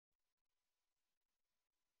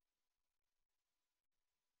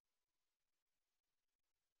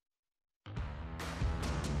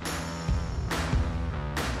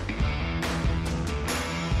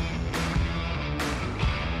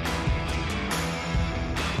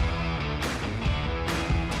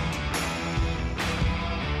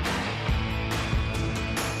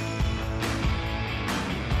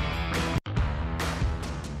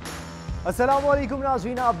अस्सलामुअलैकुम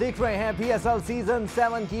नाज़रीन, आप देख रहे हैं PSL सीजन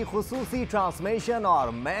 7 की खुसूसी ट्रांसमिशन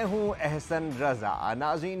और मैं हूं एहसन रजा।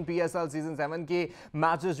 नाज़रीन, PSL सीजन 7 के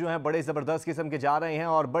मैचेस जो हैं बड़े ज़बरदस्त किस्म के जा रहे हैं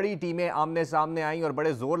और बड़ी टीमें आमने सामने आई और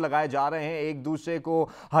बड़े जोर लगाए जा रहे हैं एक दूसरे को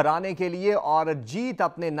हराने के लिए और जीत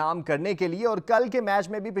अपने नाम करने के लिए। और कल के मैच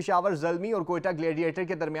में भी पेशावर ज़ल्मी और कोयटा ग्लेडिएटर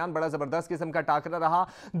के दरमियान बड़ा ज़बरदस्त किस्म का टाकरा रहा।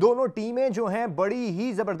 दोनों टीमें जो हैं बड़ी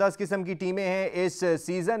ही ज़बरदस्त किस्म की टीमें हैं इस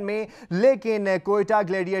सीजन में, लेकिन कोयटा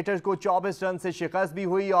ग्लेडिएटर को 24 रन से शिकस्त भी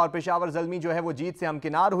हुई और पेशावर ज़ल्मी जो है वो जीत से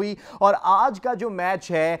हमकिनार हुई। और आज का जो मैच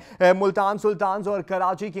है मुल्तान सुल्तान्स और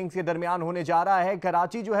कराची किंग्स के दरमियान होने जा रहा है।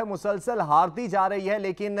 कराची जो है मुसलसल हारती जा रही है,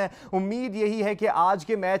 लेकिन उम्मीद यही है कि आज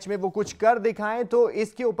के मैच में वो कुछ कर दिखाएं। तो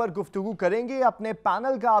इसके ऊपर गुफ्तगू करेंगे। अपने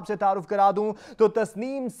पैनल का आपसे तारुफ करा दूं तो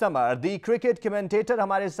Tasneem summer the cricket commentator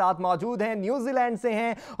हमारे साथ मौजूद हैं, न्यूजीलैंड से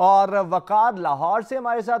हैं, और वकार लाहौर से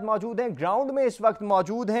हमारे साथ मौजूद हैं, ग्राउंड में इस वक्त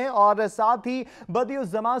मौजूद हैं। और साथ ही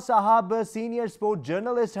बदियुज़्ज़मा साहब सीनियर स्पोर्ट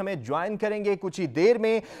जर्नलिस्ट हमें ज्वाइन करेंगे कुछ ही देर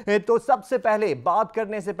में। तो सबसे पहले बात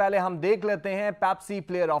करने से पहले हम देख लेते हैं Pepsi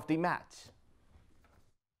player of the match.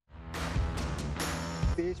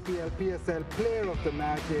 The HPL PSL player of the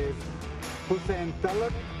match is Hussein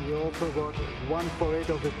Talak. He also got 1 for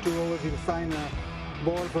 8 of the 2 overs. He'll sign a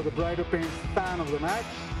ball for the Brighter Paints fan of the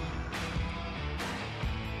match.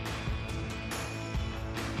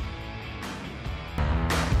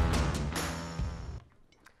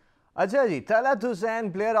 अच्छा जी, Talat Hussain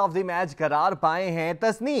player of the match करार पाए हैं।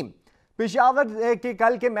 तस्नीम, पेशावर के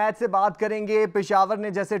कल के match से बात करेंगे। पेशावर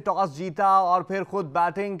ने जैसे टॉस जीता और फिर खुद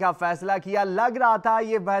बैटिंग का फैसला किया, लग रहा था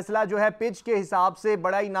ये फैसला जो है पिच के हिसाब से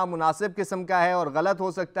बड़ा ही नामुनासिब किस्म का है और गलत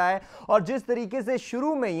हो सकता है। और जिस तरीके से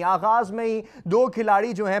शुरू में ही आगाज में ही 2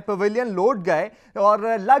 खिलाड़ी जो हैं पवेलियन लौट गए और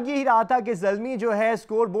लग यही रहा था कि ज़ल्मी जो है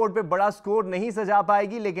स्कोर बोर्ड पे बड़ा स्कोर नहीं सजा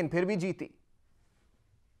पाएगी, लेकिन फिर भी जीती।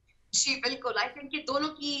 जी बिल्कुल, आई थिंक ये दोनों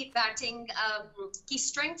की बैटिंग की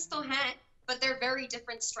स्ट्रेंथ्स तो हैं, but they're very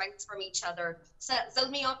different strengths from each other. So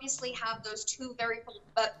Zalmi obviously have those two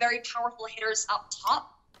very powerful hitters up top,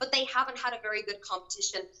 but they haven't had a very good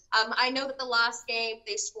competition. I know that the last game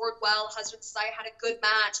they scored well. Hazrat Sai had a good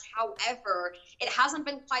match. However, it hasn't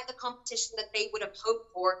been quite the competition that they would have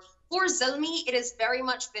hoped for. For Zalmi, it has very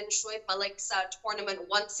much been Shoaib Malik's tournament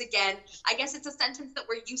once again. I guess it's a sentence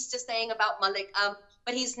that we're used to saying about Malik,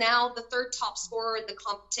 but he's now the 3rd top scorer in the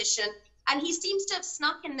competition. And he seems to have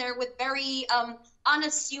snuck in there with very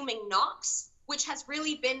unassuming knocks, which has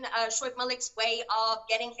really been Shoaib Malik's way of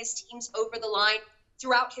getting his teams over the line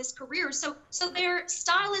throughout his career. So their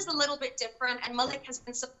style is a little bit different, and Malik has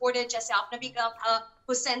been supported. Jaise aapne bhi kaha tha,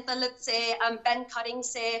 Hussein Talat se, Ben Cutting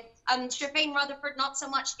se, Shafane Rutherford not so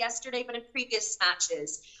much yesterday, but in previous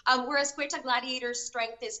matches. Whereas Quetta Gladiator's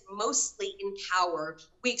strength is mostly in power.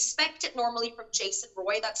 We expect it normally from Jason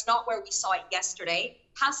Roy. That's not where we saw it yesterday.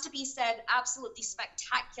 Has to be said, absolutely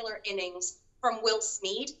spectacular innings from Will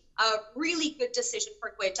Smead. A really good decision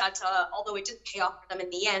for Quetta, although it didn't pay off for them in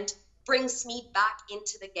the end, bring Smead back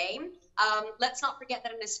into the game. Let's not forget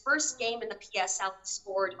that in his first game in the PSL, he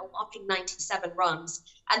scored a whopping 97 runs.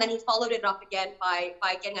 And then he followed it up again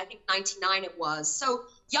by getting, I think, 99 it was. So,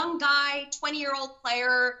 young guy, 20-year-old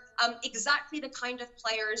player, exactly the kind of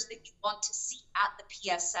players that you want to see at the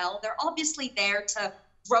PSL. They're obviously there to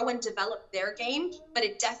grow and develop their game, but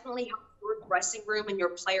it definitely helps your dressing room and your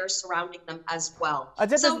players surrounding them as well.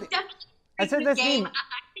 So, definitely a game.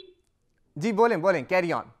 I think... जी बोलें,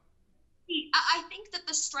 carry on. I think that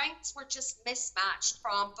the strengths were just mismatched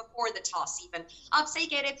from before the toss even. आप सही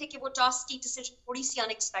कह रहे थे कि वो toss की decision थोड़ी सी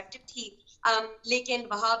unexpected थी, लेकिन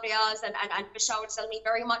Wahab Riaz and Peshawar Zalmi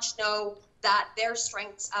very much know that their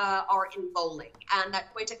strengths are in bowling, and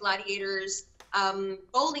that Quetta Gladiators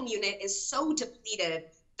bowling unit is so depleted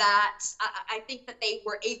that I think that they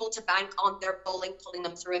were able to bank on their bowling pulling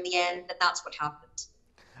them through in the end, and that's what happened.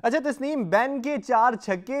 अच्छा Tasneem, ban के 4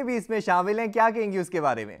 छक्के भी इसमें शामिल हैं, क्या कहेंगे उसके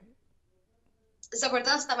बारे में?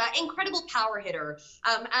 Zabardast, incredible power hitter,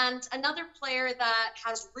 and another player that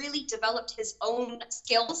has really developed his own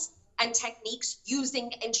skills and techniques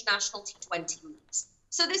using international T20 leagues.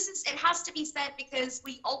 So it has to be said, because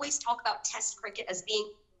we always talk about Test cricket as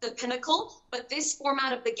being the pinnacle, but this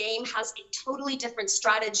format of the game has a totally different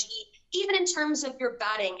strategy, even in terms of your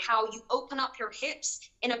batting, how you open up your hips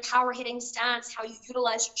in a power hitting stance, how you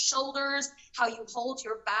utilize your shoulders, how you hold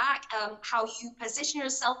your back, how you position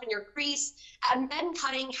yourself in your crease. And Ben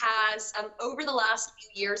Cutting has, over the last few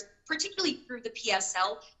years, particularly through the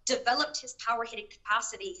PSL, developed his power hitting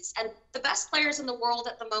capacities. And the best players in the world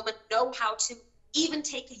at the moment know how to even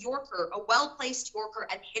take a Yorker, a well-placed Yorker,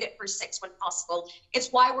 and hit it for 6 when possible. It's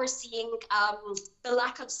why we're seeing the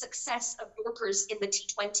lack of success of Yorkers in the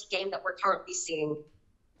T20 game that we're currently seeing.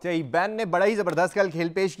 सही, ban ने बड़ा ही जबरदस्त कल खेल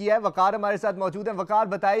पेश किया है। वकार हमारे साथ मौजूद हैं। वकार,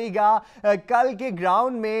 बताइएगा कल के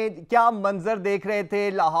ग्राउंड में क्या मंजर देख रहे थे,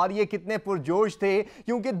 लाहौरिये कितने पुरजोश थे,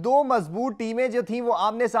 क्योंकि दो मजबूत टीमें जो थी वो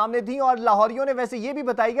आमने सामने थी, और लाहौरियों ने वैसे ये भी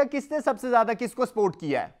बताइएगा किसने सबसे ज्यादा किसको सपोर्ट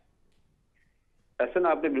किया है? ऐसा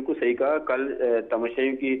आपने बिल्कुल सही कहा, कल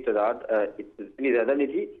तमाशाइयों की तादाद इतनी ज्यादा नहीं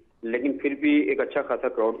थी, लेकिन फिर भी एक अच्छा खासा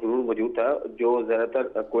क्राउड जरूर मौजूद था जो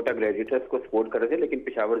ज्यादातर कोटा ग्लैडिएटर्स को सपोर्ट कर रहे थे, लेकिन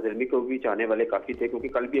पेशावर ज़ल्मी को भी चाहने वाले काफी थे, क्योंकि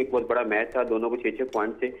कल भी एक बहुत बड़ा मैच था, दोनों को 6-6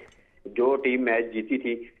 पॉइंट थे। जो टीम मैच जीती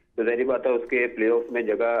थी तो जाहिर बात है उसके प्लेऑफ में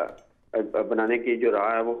जगह बनाने की जो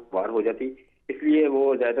राह है वो बाहर हो जाती, इसलिए वो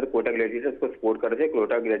ज्यादातर कोटा ग्लैडिएटर्स को सपोर्ट कर रहे थे।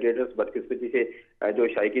 कोटा ग्लैडिएटर्स बदकिस्मती से जो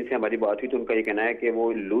शायकीन से हमारी बात हुई तो उनका ये कहना है कि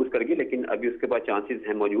वो लूज कर गई, लेकिन अभी उसके पास चांसेस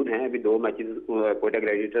हैं, मौजूद हैं। अभी 2 मैचेस कोटा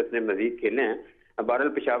ग्लैडिएटर्स ने मजीद खेलने हैं। बहरहाल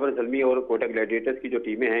पेशावर ज़ल्मी और कोटा ग्लैडिएटर्स की जो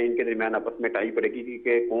टीमें हैं इनके दरमियान आपस में टाई पड़ेगी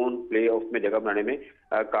कि कौन प्ले ऑफ में जगह बनाने में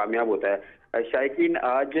कामयाब होता है। शायकीन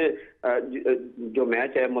आज जो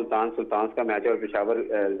मैच है मुल्तान सुल्तान्स का मैच है और पेशावर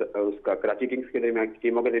उसका कराची किंग्स के दरमियान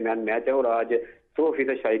टीमों के दरमियान मैच है, और आज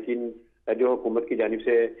 100% शायकीन जो हुकूमत की जानिब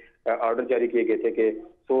से ऑर्डर जारी किए गए थे कि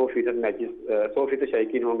 100% मैचेस 100%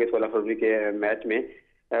 शायकीन होंगे 16 फरवरी के मैच में।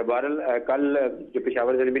 बहरहाल कल जो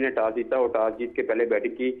पेशावर ज़ल्मी ने टॉस जीता और टॉस जीत के पहले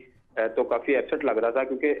बैटिंग की तो काफी अपसेट लग रहा था,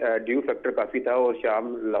 क्योंकि ड्यू फैक्टर काफी था और शाम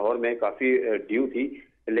लाहौर में काफी ड्यू थी,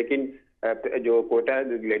 लेकिन जो कोटा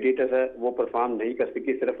ग्लैडिएटर्स है वो परफॉर्म नहीं कर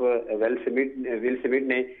सकी। सिर्फ विल स्मिथ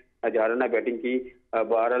ने हजाराना बैटिंग की।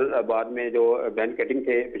 बहरहाल बाद में जो बैन कटिंग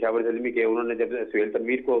थे पेशावर ज़ल्मी के, उन्होंने जब सुहेल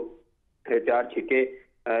तनवीर को 4 छिक्के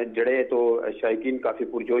जड़े तो शायकीन काफी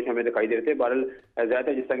पुरजोश हमें दिखाई दे रहे थे। बहरहाल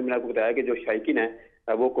ज्यादा जिस तरह कि मैंने आपको बताया कि जो शायकीन है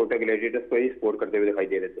वो कोटा ग्लैडिएटर्स को ही सपोर्ट करते हुए दिखाई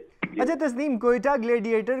दे रहे थे। अच्छा तस्नीम, कोयटा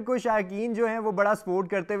ग्लैडिएटर को शायकीन जो हैं वो बड़ा सपोर्ट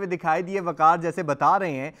करते हुए दिखाई दिए, वकार जैसे बता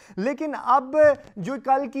रहे हैं, लेकिन अब जो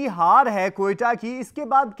कल की हार है कोयटा की, इसके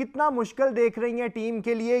बाद कितना मुश्किल देख रही हैं टीम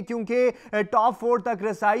के लिए, क्योंकि टॉप 4 तक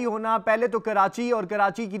रसाई होना, पहले तो कराची, और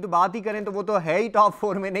कराची की तो बात ही करें तो वो तो है ही टॉप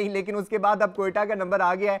 4 में नहीं, लेकिन उसके बाद अब कोयटा का नंबर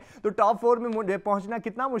आ गया है, तो टॉप 4 में पहुंचना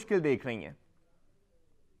कितना मुश्किल देख रही हैं?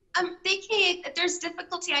 देखिए, there's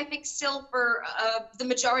difficulty, I think, still for the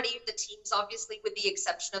majority of the teams, obviously, with the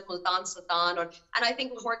exception of Multan Sultan, and I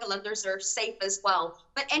think Lahore Qalandars are safe as well.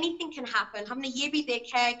 But anything can happen. हमने ये भी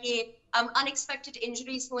देखा है कि unexpected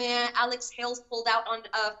injuries हुए हैं. Alex Hales pulled out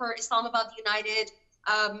for Islamabad United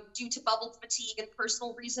due to bubble fatigue and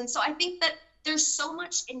personal reasons. So I think that there's so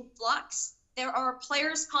much in flux. There are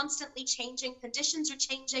players constantly changing. Conditions are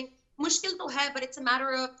changing. Mushkil to hai, but it's a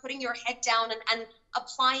matter of putting your head down and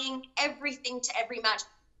applying everything to every match.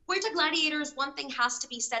 Quetta Gladiators, one thing has to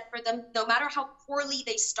be said for them. No matter how poorly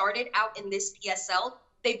they started out in this PSL,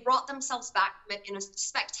 they brought themselves back from it in a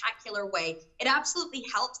spectacular way. It absolutely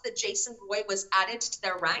helped that Jason Roy was added to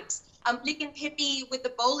their ranks. Lekin Pippi, with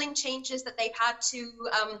the bowling changes that they've had to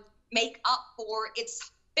make up for, it's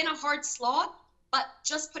been a hard slog, but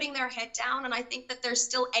just putting their head down, and I think that there's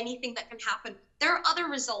still anything that can happen. There are other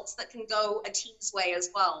results that can go a team's way as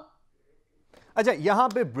well. अच्छा, यहाँ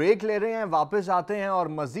पे break ले रहे हैं, वापस आते हैं और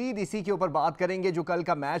मजीद इसी के ऊपर बात करेंगे जो कल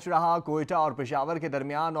का मैच रहा कोयटा और पेशावर के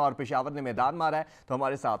दरमियान, और पेशावर ने मैदान मारा है, तो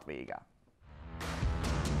हमारे साथ रहिएगा।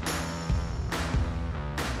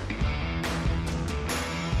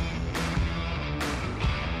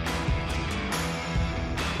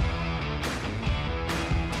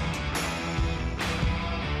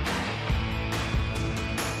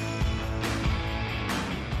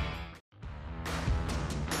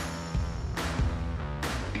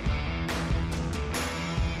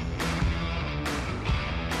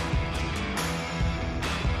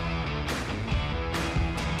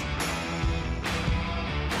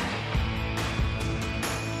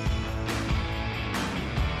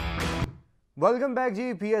 वेलकम बैक जी।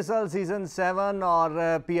 PSL सीजन 7 और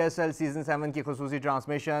PSL सीजन 7 की खुसूसी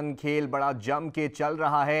ट्रांसमिशन, खेल बड़ा जम के चल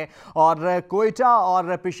रहा है और कोयटा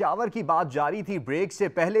और पेशावर की बात जारी थी ब्रेक से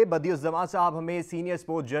पहले। बदियुज़्ज़मा साहब हमें सीनियर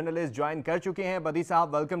स्पोर्ट्स जर्नलिस्ट ज्वाइन कर चुके हैं। बदी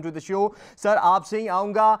साहब, welcome to the show. Sir, आपसे ही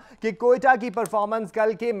आऊँगा कि कोयटा की परफॉर्मेंस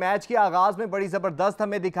कल के मैच के आगाज़ में बड़ी ज़बरदस्त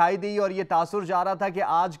हमें दिखाई दी और ये तासुर जा रहा था कि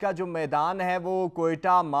आज का जो मैदान है वो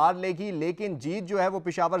कोयटा मार लेगी, लेकिन जीत जो है वो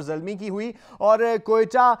पेशावर ज़ल्मी की हुई और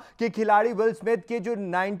कोयटा के खिलाड़ी विल स्मिथ के जो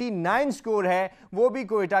 99 स्कोर है वो भी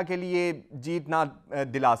कोयटा के लिए जीत ना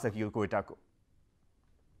दिला सकी कोयटा को।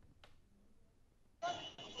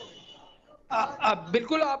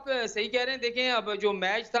 बिल्कुल आप सही कह रहे हैं। देखें, अब जो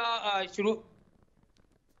मैच था शुरू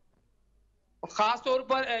खास तौर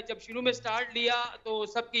पर जब शुरू में स्टार्ट लिया तो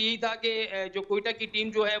सबकी यही था कि जो कोयटा की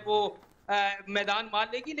टीम जो है वो मैदान मार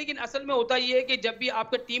लेगी, लेकिन असल में होता ये है कि जब भी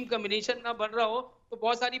आपका टीम कॉम्बिनेशन ना बन रहा हो तो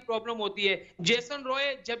बहुत सारी प्रॉब्लम होती है। जेसन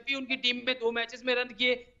रॉय जब भी उनकी टीम में 2 मैचेस में रन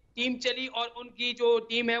किए टीम चली और उनकी जो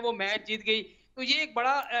टीम है वो मैच जीत गई। तो ये एक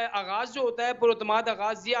बड़ा आगाज जो होता है, पुरउतमाद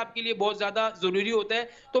आगाज, ये आपके लिए बहुत ज्यादा जरूरी होता है।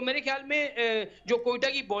 तो मेरे ख्याल में जो कोयटा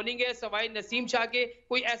की बॉलिंग है, सवाई नसीम शाह के,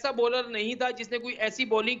 कोई ऐसा बॉलर नहीं था जिसने कोई ऐसी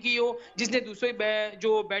बॉलिंग की हो जिसने दूसरे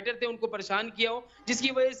जो बैटर थे उनको परेशान किया हो,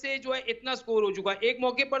 जिसकी वजह से जो है इतना स्कोर हो चुका। एक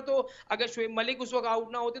मौके पर तो अगर शोएब मलिक उस वक्त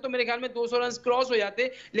आउट ना होते तो मेरे ख्याल में 200 रन क्रॉस हो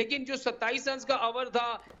जाते, लेकिन जो 27 रन का ओवर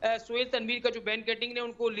था सोहेल तनवीर का, जो बैन कटिंग ने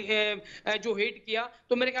उनको जो हिट किया,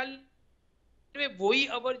 तो मेरे ख्याल में वही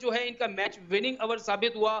ओवर जो है इनका मैच विनिंग ओवर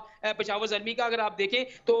साबित हुआ पेशावर ज़ल्मी का। अगर आप देखें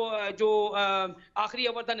तो जो आखिरी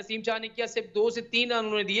ओवर था नसीम शाह ने किया, सिर्फ 2 से 3 रन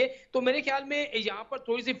उन्होंने दिए। तो मेरे ख्याल में यहाँ पर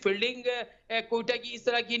थोड़ी सी फील्डिंग कोयटा की इस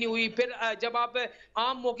तरह की नहीं हुई। फिर जब आप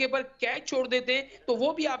आम मौके पर कैच छोड़ देते हैं तो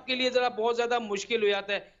वो भी आपके लिए जरा बहुत ज्यादा मुश्किल हो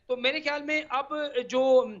जाता है। तो मेरे ख्याल में अब जो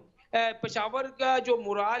पेशावर का जो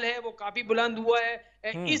मोराल है वो काफी बुलंद हुआ है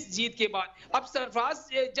इस जीत के बाद। अब सरफराज,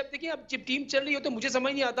 जब देखिए अब जब टीम चल रही हो तो मुझे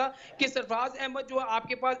समझ नहीं आता कि सरफराज अहमद जो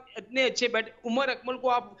आपके पास इतने अच्छे बैट, उमर अकमल को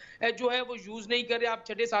आप जो है वो यूज नहीं कर रहे, आप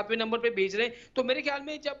 6, 7वें नंबर पे भेज रहे हैं। तो मेरे ख्याल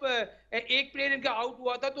में जब एक प्लेयर इनका आउट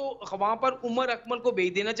हुआ था तो वहां पर उमर अकमल को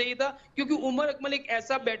भेज देना चाहिए था, क्योंकि उमर अकमल एक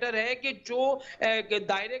ऐसा बैटर है कि जो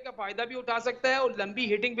दायरे का फायदा भी उठा सकता है और लंबी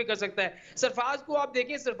हिटिंग भी कर सकता है। सरफराज को आप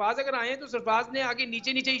देखें, सरफराज अगर आए तो सरफराज ने आगे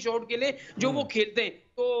नीचे नीचे ही शॉट खेले जो वो खेलते हैं।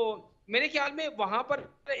 तो मेरे ख्याल में वहां पर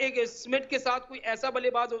एक स्मिथ के साथ कोई ऐसा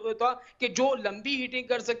बल्लेबाज होता कि जो लंबी हिटिंग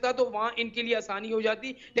कर सकता तो वहां इनके लिए आसानी हो जाती,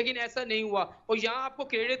 लेकिन ऐसा नहीं हुआ। और यहाँ आपको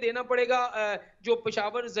क्रेडिट देना पड़ेगा जो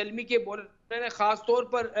पेशावर ज़ल्मी के बॉलर है, खास तौर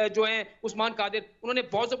पर जो है उस्मान कादिर, उन्होंने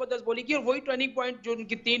बहुत जबरदस्त बॉलिंग की और वही टर्निंग पॉइंट जो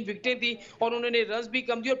उनकी 3 विकेटें थी और उन्होंने रन भी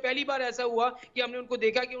कम दिए। और पहली बार ऐसा हुआ कि हमने उनको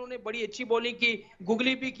देखा कि उन्होंने बड़ी अच्छी बॉलिंग की,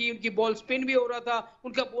 गुगली भी की, उनकी बॉल स्पिन भी हो रहा था,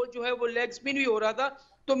 उनका बॉल जो है वो लेग स्पिन भी हो रहा था।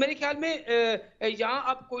 तो मेरे ख्याल में यहाँ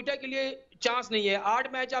अब कोयटा के लिए चांस नहीं है।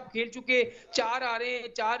 8 मैच आप खेल चुके, 4 आ रहे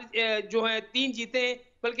हैं, 4 जो है 3 जीते हैं,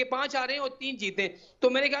 बल्कि 5 आ रहे हैं और 3 जीते। तो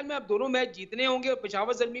मेरे ख्याल में अब दोनों मैच जीतने होंगे और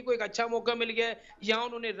पेशावर ज़ल्मी को एक अच्छा मौका मिल गया है, यहाँ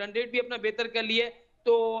उन्होंने रन रेट भी अपना बेहतर कर लिया है।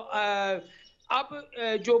 तो अब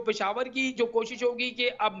जो पेशावर की जो कोशिश होगी कि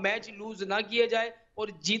अब मैच लूज ना किया जाए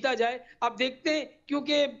और जीता जाए। अब देखते हैं,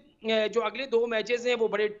 क्योंकि जो अगले 2 मैचेस हैं वो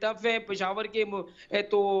बड़े टफ हैं पेशावर के।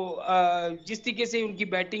 तो जिस तरीके से उनकी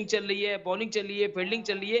बैटिंग चल रही है, बॉलिंग चल रही है, फील्डिंग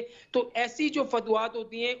चल रही है, तो ऐसी जो फतवात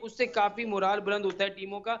होती हैं उससे काफी मोराल बुलंद होता है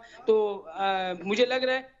टीमों का। तो मुझे लग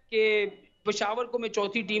रहा है कि पेशावर को मैं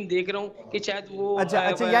चौथी टीम देख रहा हूं कि शायद वो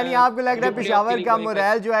अच्छा, यानी आपको लग रहा है पेशावर का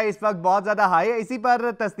मोरल जो है इस वक्त बहुत ज्यादा हाई है। इसी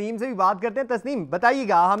पर तस्नीम से भी बात करते हैं। तस्नीम,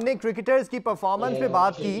 बताइएगा, हमने क्रिकेटर्स की परफॉर्मेंस पे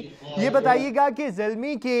बात की, ये बताइएगा कि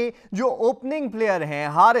ज़ल्मी के जो ओपनिंग प्लेयर हैं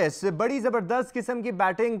हारिस, बड़ी जबरदस्त किस्म की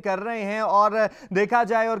बैटिंग कर रहे हैं और देखा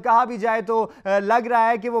जाए और कहा भी जाए तो लग रहा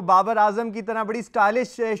है कि वो बाबर आजम की तरह बड़ी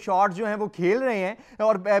स्टाइलिश शॉट जो है वो खेल रहे हैं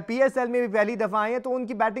और PSL में भी पहली दफा आए हैं। तो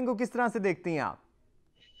उनकी बैटिंग को किस तरह से देखती हैं आप?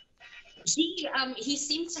 He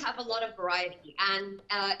seems to have a lot of variety, and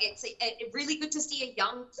it's really good to see a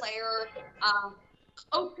young player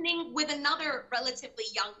opening with another relatively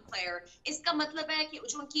young player. इसका मतलब है कि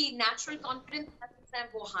जो उनकी natural confidence है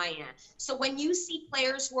वो high है. So when you see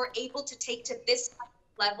players who are able to take to this type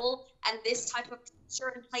of level and this type of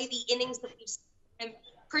pressure and play the innings that we've seen,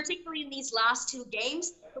 particularly in these last 2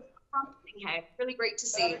 games, it's promising है. Really great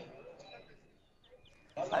to see.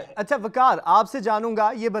 अच्छा वकार, आपसे जानूंगा,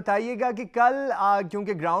 ये बताइएगा कि कल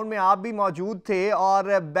क्योंकि ground में आप भी मौजूद थे और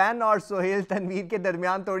बैन और सोहेल तनवीर के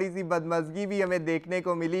दरमियान थोड़ी सी बदमज़गी भी हमें देखने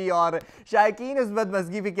को मिली, और शायकीन उस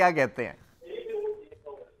बदमज़गी पे क्या कहते हैं?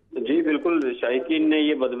 जी बिल्कुल, शायकीन ने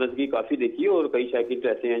ये बदमज़गी काफ़ी देखी और कई शायकीन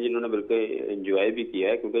ऐसे हैं जिन्होंने बल्कि एंजॉय भी किया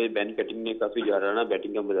है, क्योंकि बैन कटिंग ने काफ़ी जाराना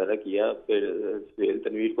बैटिंग का मुजाहरा किया। फिर सोहेल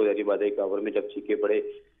तनवीर को जारी बात है, एक ओवर में जब छक्के पड़े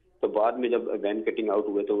तो बाद में जब बैन कटिंग आउट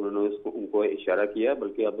हुए तो उन्होंने उनको इशारा किया,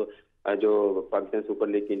 बल्कि अब जो पाकिस्तान सुपर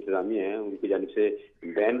लीग की इंतजामिया है उनकी जानिब से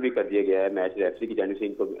बैन भी कर दिया गया है। मैच रेफरी की जानिब से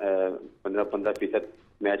इनको 15%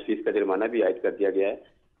 मैच फीस का जुर्माना भी आयद कर दिया गया है।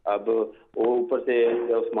 अब वो ऊपर से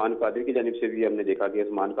उस्मान कादिर की जानिब से भी हमने देखा कि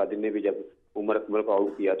उस्मान कादिर ने भी जब उमर अकमल को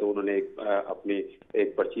आउट किया तो उन्होंने अपनी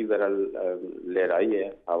एक पर्ची वगैरह लहराई है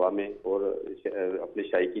हवा में और अपने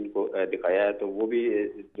शायकीन को दिखाया है। तो वो भी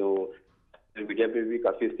जो मीडिया पे भी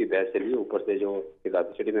काफी उसकी बहस चली। ऊपर से जो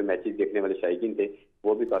किताबी स्टेडियम में मैचेस देखने वाले शायकीन थे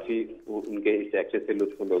वो भी काफी उनके इस एक्शन से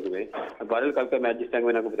लुत्फानंदोज हुए। बहरहाल कल का मैच जिस टाइम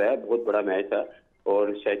मैंने आपको बताया बहुत बड़ा मैच था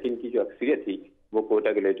और शायकीन की जो अक्सरियत थी वो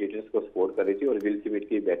कोयटा ग्लैडिएटर्स को सपोर्ट कर रही थी और विल स्मिथ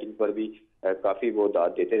की बैटिंग पर भी काफी वो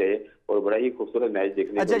दाद देते रहे और बड़ा ही खूबसूरत मैच देखने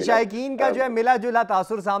को मिला। अच्छा, शायकीन का जो है मिला जुला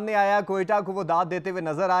तासुर सामने आया, कोयटा को वो दाद देते हुए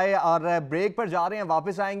नजर आए। और ब्रेक पर जा रहे हैं,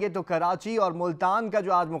 वापस आएंगे तो कराची और मुल्तान का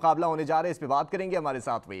जो आज मुकाबला होने जा रहा है इस पर बात करेंगे। हमारे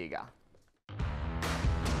साथ रहिएगा।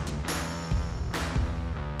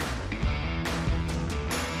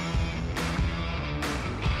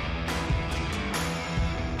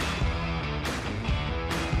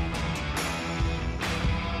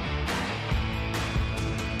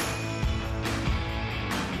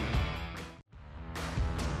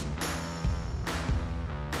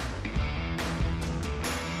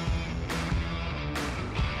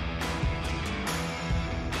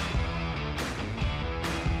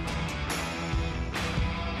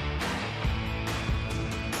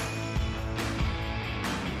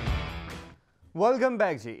 वेलकम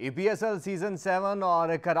बैक जी। PSL सीजन 7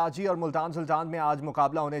 और कराची और मुल्तान सुल्तान में आज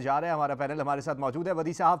मुकाबला होने जा रहा है। हमारा पैनल हमारे साथ मौजूद है।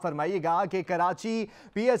 वदी साहब फरमाइएगा कि कराची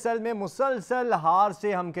PSL में मुसलसल हार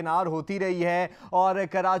से हमकिनार होती रही है और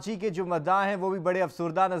कराची के जो मद्दाह हैं वो भी बड़े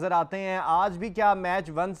अफसरदा नजर आते हैं। आज भी क्या मैच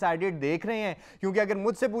वन साइडेड देख रहे हैं? क्योंकि अगर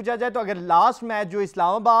मुझसे पूछा जाए तो अगर लास्ट मैच जो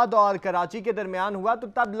इस्लामाबाद और कराची के दरमियान हुआ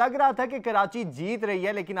तो तब लग रहा था कि कराची जीत रही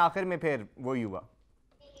है, लेकिन आखिर में फिर वही हुआ।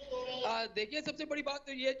 देखिए, सबसे बड़ी बात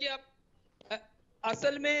तो ये है कि आप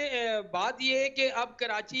असल में बात यह है कि अब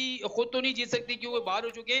कराची खुद तो नहीं जीत सकती क्योंकि बाहर हो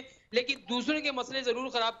चुके हैं, लेकिन दूसरों के मसले जरूर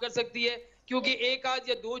खराब कर सकती है क्योंकि एक आध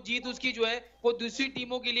या दो जीत उसकी जो है वो दूसरी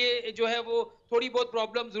टीमों के लिए जो है वो थोड़ी बहुत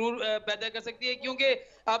प्रॉब्लम जरूर पैदा कर सकती है क्योंकि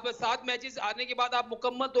अब 7 मैचेस हारने के बाद आप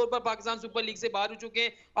मुकम्मल तौर पर पाकिस्तान सुपर लीग से बाहर हो चुके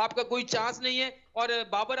हैं, आपका कोई चांस नहीं है। और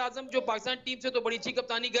बाबर आजम जो पाकिस्तान टीम से तो बड़ी अच्छी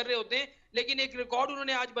कप्तानी कर रहे होते हैं, लेकिन एक रिकॉर्ड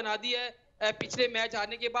उन्होंने आज बना दिया है पिछले मैच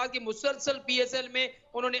हारने के बाद कि मुसलसल PSL में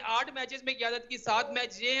उन्होंने 8 मैचेस में क़यादत की, 7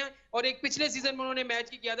 मैच ये हैं और एक पिछले सीजन में उन्होंने मैच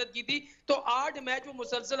की क़यादत की थी, तो 8 मैच वो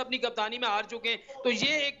मुसलसल अपनी कप्तानी में हार चुके हैं। तो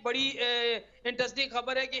ये एक बड़ी इंटरेस्टिंग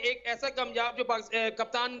खबर है कि एक ऐसा कामयाब जो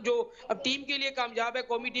कप्तान जो अब टीम के लिए कामयाब है,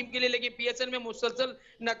 कौमी टीम के लिए, लेकिन PSL में मुसलसल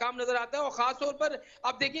नाकाम नजर आता है। और खास तौर पर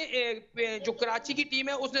आप देखिए जो कराची की टीम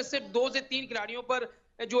है उसने सिर्फ 2 से 3 खिलाड़ियों पर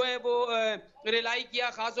जो है वो रिलाई किया,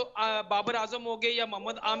 खास बाबर आजम हो गए या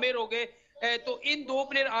मोहम्मद आमिर हो गए, तो इन दो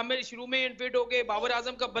प्लेयर आमिर शुरू में इनफिट हो गए, बाबर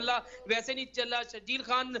आजम का बल्ला वैसे नहीं चल रहा, शजील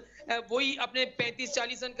खान वही अपने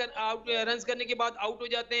 35-40 रन करने के बाद आउट हो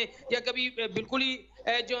जाते हैं या कभी बिल्कुल ही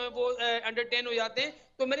जो है वो अंडर 10 हो जाते हैं।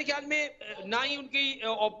 तो मेरे ख्याल में ना ही उनकी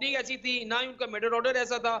ओपनिंग ऐसी थी, ना ही उनका मिडल ऑर्डर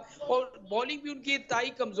ऐसा था और बॉलिंग भी उनकी ताई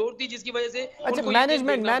कमजोर थी जिसकी वजह से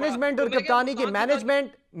मैनेजमेंट और कप्तानी के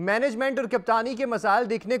मैनेजमेंट और कप्तानी के मसाइल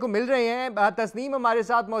दिखने को मिल रहे हैं। तस्नीम हमारे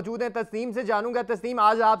साथ मौजूद है, तस्नीम से जानूंगा। तस्नीम,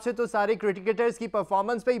 आज आपसे तो सारे क्रिकेटर्स की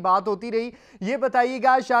परफॉर्मेंस पे ही बात होती रही, ये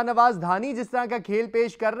बताइएगा शाहनवाज धानी जिस तरह का खेल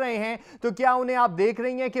पेश कर रहे हैं तो क्या उन्हें आप देख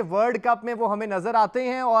रही हैं कि वर्ल्ड कप में वो हमें नजर आते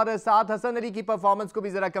हैं? और साथ हसन अली की परफॉर्मेंस को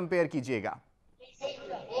भी जरा कंपेयर कीजिएगा।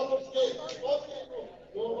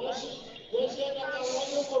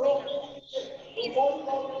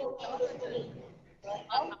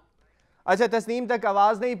 अच्छा, तस्नीम तक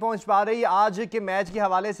आवाज़ नहीं पहुंच पा रही। आज के मैच के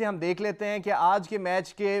हवाले से हम देख लेते हैं कि आज के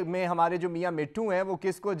मैच के में हमारे जो मियां मिट्टू हैं वो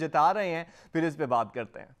किसको जिता रहे हैं, फिर इस पे बात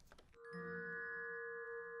करते हैं।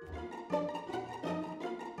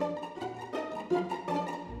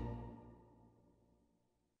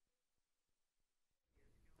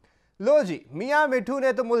 लो जी, मियां मिठू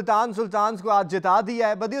ने तो मुल्तान सुल्तान को आज जिता दिया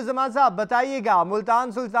है। बदियुज़्ज़मान साहब बताइएगा,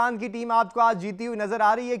 मुल्तान सुल्तान की टीम आपको आज जीती हुई नजर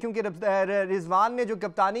आ रही है? क्योंकि रिजवान ने जो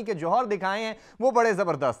कप्तानी के जौहर दिखाए हैं वो बड़े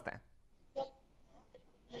जबरदस्त हैं।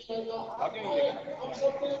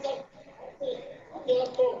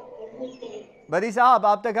 बदी साहब,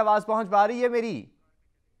 आप तक आवाज पहुंच पा रही है मेरी?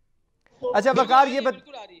 अच्छा वकार, ये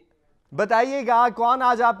बताइएगा कौन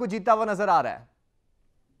आज आपको जीता हुआ नजर आ रहा है?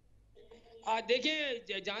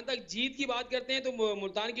 देखिए, जहां तक जीत की बात करते हैं तो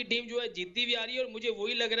मुल्तान की टीम जो है जीतती भी आ रही है और मुझे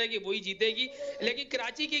वही लग रहा है कि वही जीतेगी, लेकिन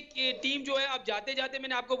कराची की टीम जो है अब जाते जाते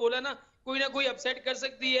मैंने आपको बोला ना कोई अपसेट कर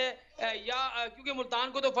सकती है या क्योंकि मुल्तान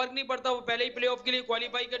को तो फर्क नहीं पड़ता, वो पहले ही प्लेऑफ के लिए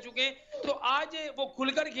क्वालिफाई कर चुके हैं, तो आज वो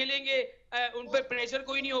खुलकर खेलेंगे, उन पर प्रेशर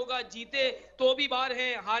कोई नहीं होगा, जीते तो भी बाहर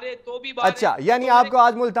है, हारे तो भी बाहर। अच्छा, यानी तो आपको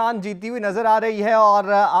आज मुल्तान जीतती हुई नजर आ रही है। और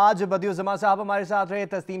आज बदियुज़्ज़मान साहब हमारे साथ रहे,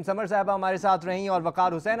 तस्नीम समर साहब हमारे साथ रहीं और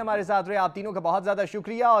वकार हुसैन हमारे साथ रहे। आप तीनों का बहुत ज्यादा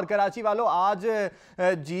शुक्रिया। और कराची वालों, आज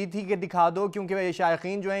जीत ही के दिखा दो क्योंकि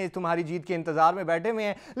शायकीन जो है तुम्हारी जीत के इंतजार में बैठे हुए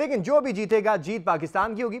हैं, लेकिन जो भी जीतेगा जीत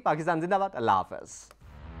पाकिस्तान की होगी। पाकिस्तान जिंदाबाद। अल्लाह हाफ़िज़।